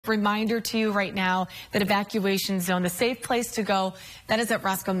Reminder to you right now that evacuation zone, the safe place to go, that is at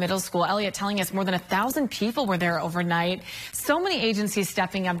Roscoe Middle School. Elliot telling us more than 1,000 people were there overnight. So many agencies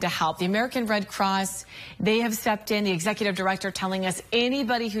stepping up to help. The American Red Cross, they have stepped in. The executive director telling us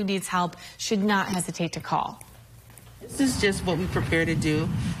anybody who needs help should not hesitate to call. This is just what we prepare to do.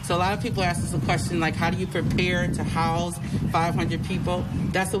 So a lot of people ask us a question like, how do you prepare to house 500 people?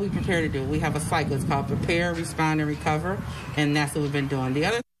 That's what we prepare to do. We have a cycle. It's called prepare, respond, and recover, and that's what we've been doing.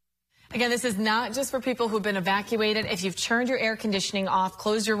 Again, this is not just for people who've been evacuated. If you've turned your air conditioning off,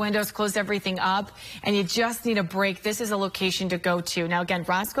 closed your windows, closed everything up, and you just need a break, this is a location to go to. Now, again,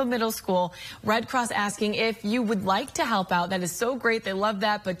 Roscoe Middle School, Red Cross asking if you would like to help out. That is so great. They love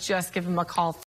that, but just give them a call.